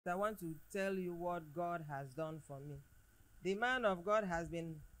I want to tell you what God has done for me. The man of God has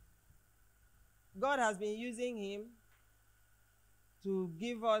been using him to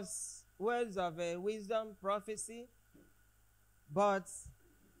give us words of wisdom, prophecy. But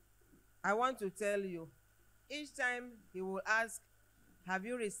I want to tell you, each time he will ask, have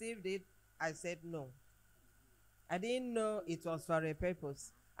you received it? I said no. I didn't know it was for a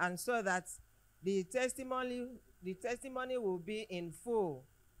purpose. And so that the testimony will be in full.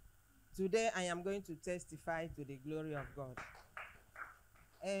 Today I am going to testify to the glory of God.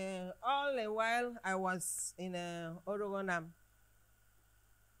 All the while I was in Orogonam,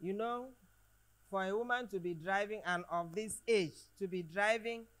 you know, for a woman to be driving, and of this age, to be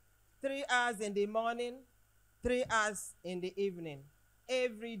driving 3 hours in the morning, 3 hours in the evening,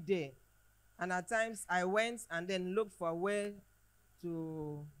 every day. And at times I went and then looked for a way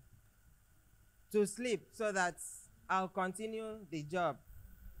to sleep so that I'll continue the job.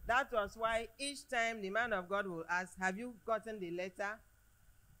 That was why each time the man of God will ask, have you gotten the letter?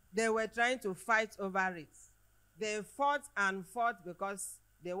 They were trying to fight over it. They fought and fought because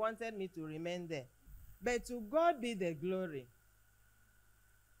they wanted me to remain there. But to God be the glory.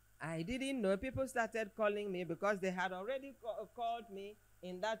 I didn't know. People started calling me because they had already called me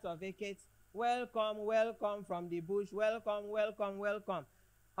in that of vacate. Welcome, welcome from the bush. Welcome, welcome, welcome.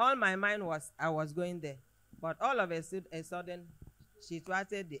 All my mind was I was going there. But all of a sudden, she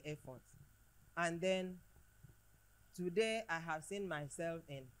thwarted the effort. And then, today, I have seen myself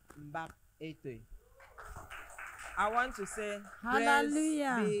in Mbak Etoy. I want to say,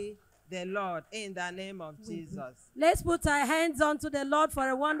 hallelujah, praise be the Lord in the name of Jesus. Let's put our hands unto the Lord for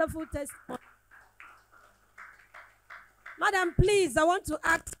a wonderful testimony. Madam, please, I want to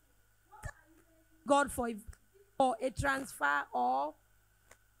ask God for a transfer, or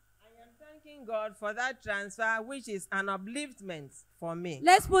I am thanking God for that transfer, which is an upliftment for me.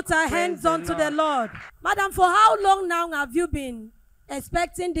 Let's put our hands unto the Lord. Madam, for how long now have you been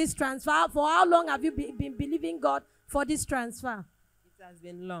expecting this transfer? For how long have you been believing God for this transfer? It has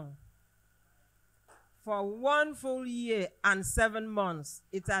been long. For 1 full year and 7 months,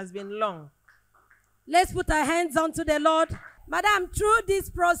 it has been long. Let's put our hands unto the Lord. Madam, through this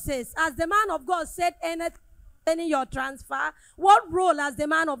process, as the man of God said anything concerning your transfer, what role has the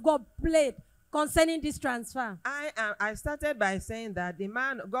man of God played concerning this transfer? I started by saying that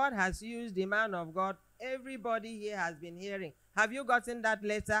God has used the man of God. Everybody here has been hearing. Have you gotten that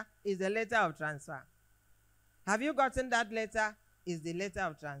letter? Is the letter of transfer. Have you gotten that letter? Is the letter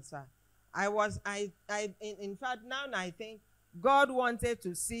of transfer. In fact, now I think God wanted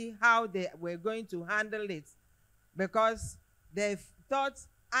to see how they were going to handle it, because they thought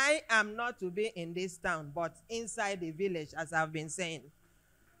I am not to be in this town, but inside the village, as I've been saying.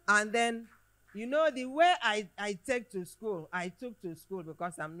 And then, you know, the way I took to school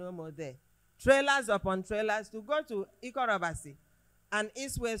because I'm no more there. Trailers upon trailers to go to Ikorobasi and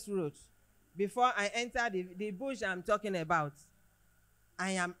East-West Road. Before I enter the bush I'm talking about,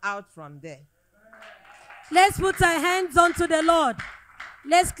 I am out from there. Let's put our hands unto the Lord.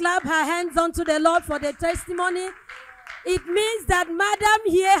 Let's clap our hands unto the Lord for the testimony. It means that Madam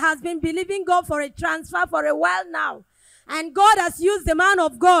here has been believing God for a transfer for a while now. And God has used the man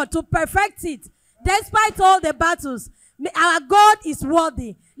of God to perfect it. Despite all the battles, our God is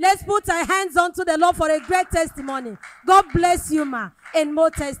worthy. Let's put our hands unto the Lord for a great testimony. God bless you, ma, and more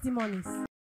testimonies.